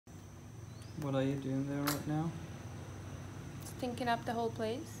What are you doing there right now? Stinking up the whole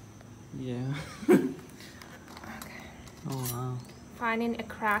place. Yeah. Okay. Oh wow. Finding a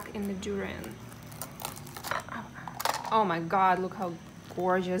crack in the durian. Oh my god, look how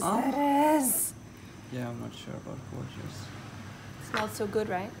gorgeous that is. Yeah, I'm not sure about gorgeous. Smells so good,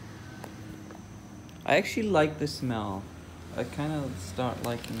 right? I actually like the smell. I kind of start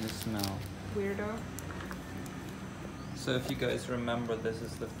liking the smell. Weirdo. So if you guys remember, this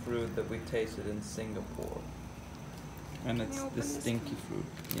is the fruit that we tasted in Singapore. And it's the stinky fruit.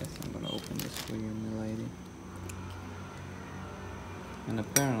 Yes, I'm gonna open this for you, milady. And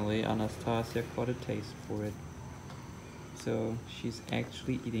apparently Anastasia got a taste for it. So she's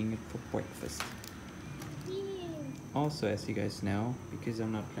actually eating it for breakfast. Also, as you guys know, because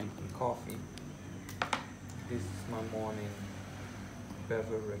I'm not drinking coffee, this is my morning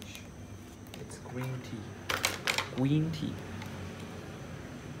beverage. It's green tea. Green tea.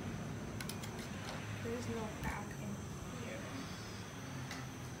 There's no crack in here.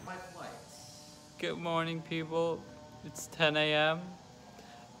 Good morning, people. It's 10 a.m.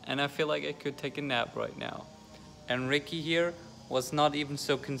 and I feel like I could take a nap right now. And Ricky here was not even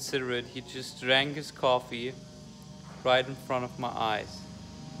so considerate. He just drank his coffee right in front of my eyes.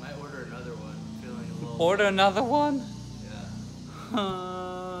 Might order another one. I'm feeling a little. Order another one? Yeah.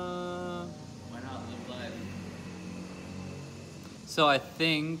 Why not live life? So I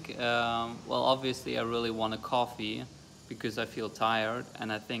think, well, obviously I really want a coffee because I feel tired,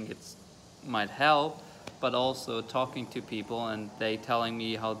 and I think it's might help. But also talking to people and they telling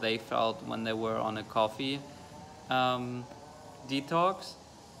me how they felt when they were on a coffee detox.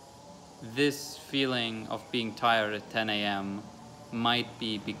 This feeling of being tired at 10 a.m. might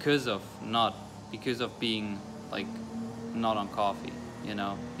be because of being like not on coffee, you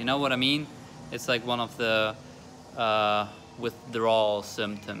know what I mean? It's like one of the withdrawal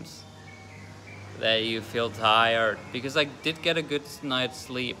symptoms that you feel tired, because I did get a good night's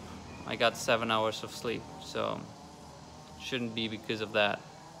sleep. I got 7 hours of sleep, so shouldn't be because of that.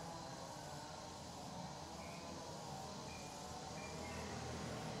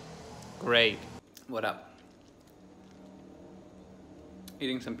 Great. What up?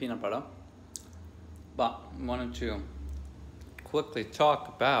 Eating some peanut butter, but wanted to quickly talk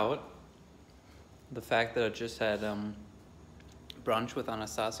about the fact that I just had brunch with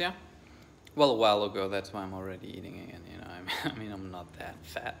Anastasia. Well, a while ago, that's why I'm already eating again, you know. I mean, I'm not that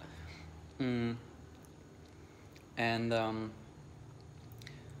fat. And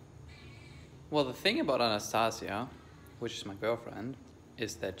well, the thing about Anastasia, which is my girlfriend,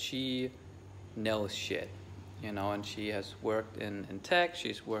 is that she knows shit, you know, and she has worked in tech.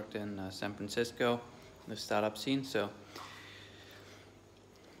 She's worked in San Francisco, the startup scene. So,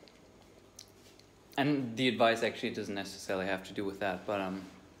 and the advice actually doesn't necessarily have to do with that, but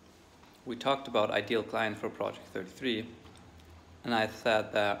we talked about ideal client for Project 33, and I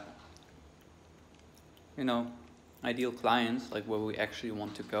said that, you know, ideal clients, like where we actually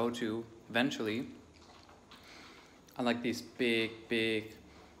want to go to eventually, are like these big,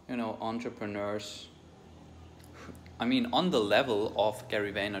 you know, entrepreneurs. I mean, on the level of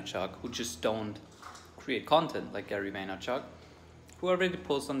Gary Vaynerchuk, who just don't create content like Gary Vaynerchuk, who already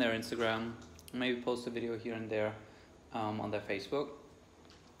post on their Instagram, maybe post a video here and there on their Facebook.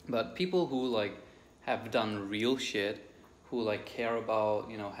 But people who like have done real shit, who like care about,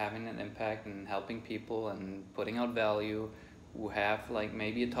 you know, having an impact and helping people and putting out value, who have like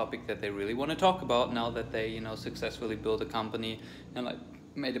maybe a topic that they really want to talk about now that they, you know, successfully built a company and like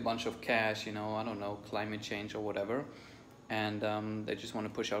made a bunch of cash, you know, I don't know, climate change or whatever, and they just want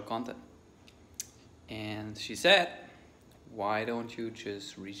to push out content. And she said, why don't you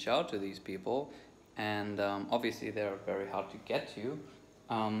just reach out to these people? And obviously they're very hard to get to,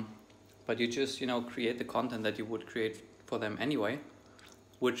 but you just, you know, create the content that you would create for them anyway,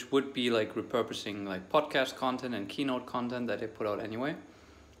 which would be like repurposing like podcast content and keynote content that they put out anyway.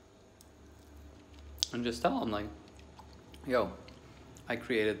 And just tell them like, yo, I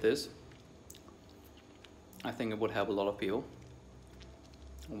created this. I think it would help a lot of people.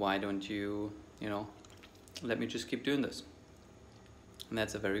 Why don't you, you know, let me just keep doing this? And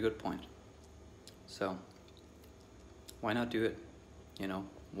that's a very good point. So why not do it? You know,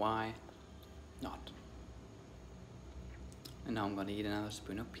 why not? And now I'm gonna eat another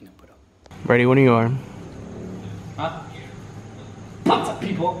spoon of peanut butter. Ready when you are. Huh? What's up,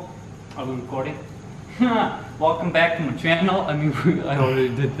 people? Are we recording? Welcome back to my channel. I mean, I already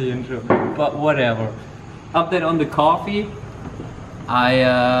did the intro, but whatever. Update on the coffee.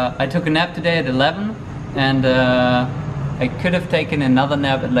 I took a nap today at 11, and I could have taken another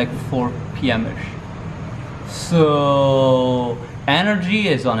nap at like 4 p.m. ish. So energy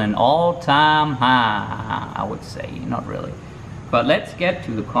is on an all-time high, I would say. Not really. But let's get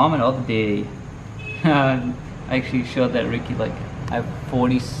to the comment of the day. I actually showed that Ricky, like, I have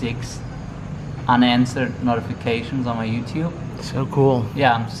 46 unanswered notifications on my YouTube. So cool.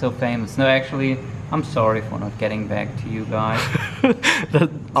 Yeah, I'm so famous. No, actually, I'm sorry for not getting back to you guys.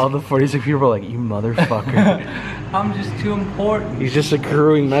 All the 46 people are like, you motherfucker. I'm just too important. He's just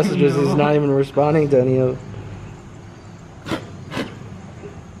accruing messages. He's not even responding to any of.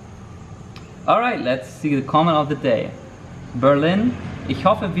 Alright, let's see the comment of the day. Berlin, ich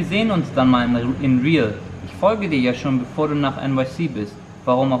hoffe, wir sehen uns dann mal in Real. Ich folge dir ja schon, bevor du nach NYC bist.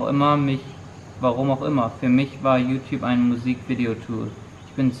 Warum auch immer, für mich war YouTube ein Musikvideo-Tool.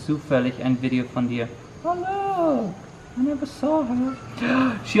 Ich bin zufällig ein Video von dir. Oh no, I never saw her.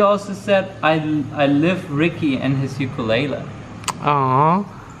 She also said, I live Ricky and his ukulele. Aww.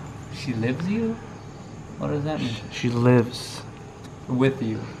 She lives you? What does that mean? She lives. With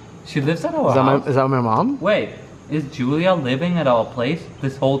you. She lives at our house? Is that my mom? Wait, is Julia living at our place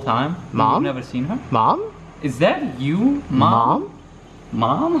this whole time? Mom? You've never seen her? Mom? Is that you, Mom?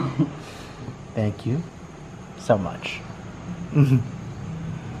 Mom? Thank you so much.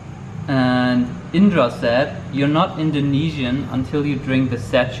 And Indra said, you're not Indonesian until you drink the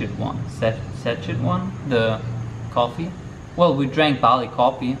sachet one. Sachet one? The coffee? Well, we drank Bali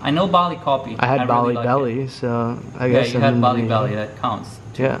coffee. I know Bali coffee. I had Bali really belly, so I guess yeah, you I'm had Bali Indonesian. belly, that counts.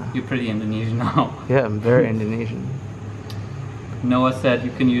 Yeah. You're pretty Indonesian now. Yeah, I'm very Indonesian. Noah said,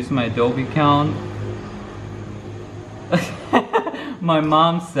 you can use my Adobe account. My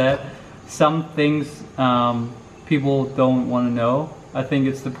mom said, some things people don't want to know. I think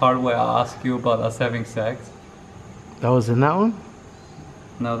it's the part where I ask you about us having sex. That was in that one?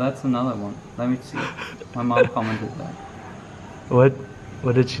 No, that's another one. Let me see. My mom commented that.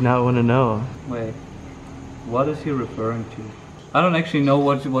 What did she not want to know? Wait, what is she referring to? I don't actually know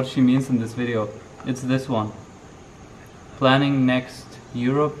what she means in this video. It's this one. Planning next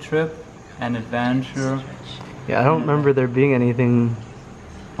Europe trip and adventure. Yeah, I don't remember there being anything.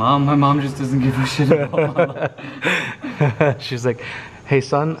 Mom, my mom just doesn't give a shit about my life. She's like, hey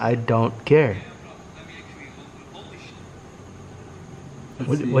son, I don't care.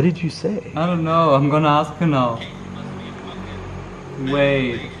 What did you say? I don't know, I'm gonna ask her now.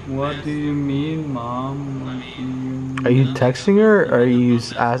 Wait, what do you mean, Mom? What do you mean? Are you texting her, or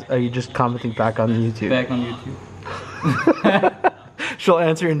are you just commenting back on YouTube? Back on YouTube. She'll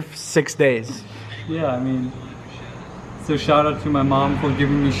answer in 6 days. Yeah, I mean, so shout out to my mom for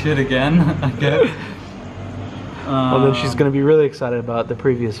giving me shit again, I guess. Well, then she's gonna be really excited about the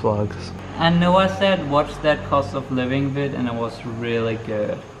previous vlogs. And Noah said, watch that cost of living vid, and it was really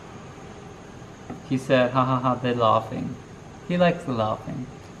good. He said, ha ha ha, they're laughing. He likes the laughing.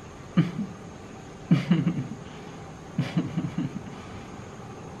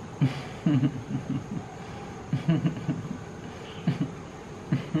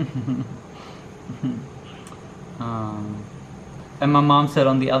 And my mom said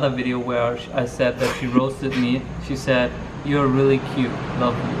on the other video where I said that she roasted me, she said, you're really cute,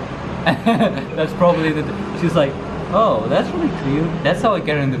 love you. That's probably she's like, oh, that's really cute. That's how I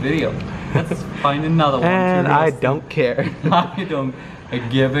get her in the video. Let's find another one. And I don't care. I don't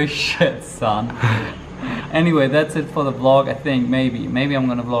give a shit, son. Anyway, that's it for the vlog, I think. Maybe I'm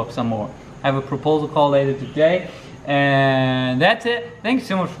gonna vlog some more. I have a proposal call later today. And that's it. Thanks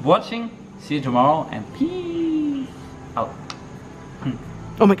so much for watching. See you tomorrow, and peace out.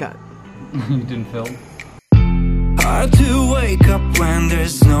 Oh my god. You didn't film? Hard to wake up when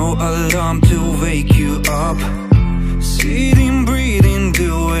there's no alarm to wake you up. Sitting, breathing,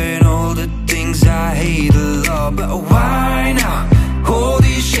 doing all the things I hate a lot. But why now?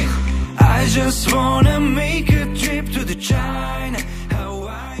 Holy shit, I just wanna make a trip to the China.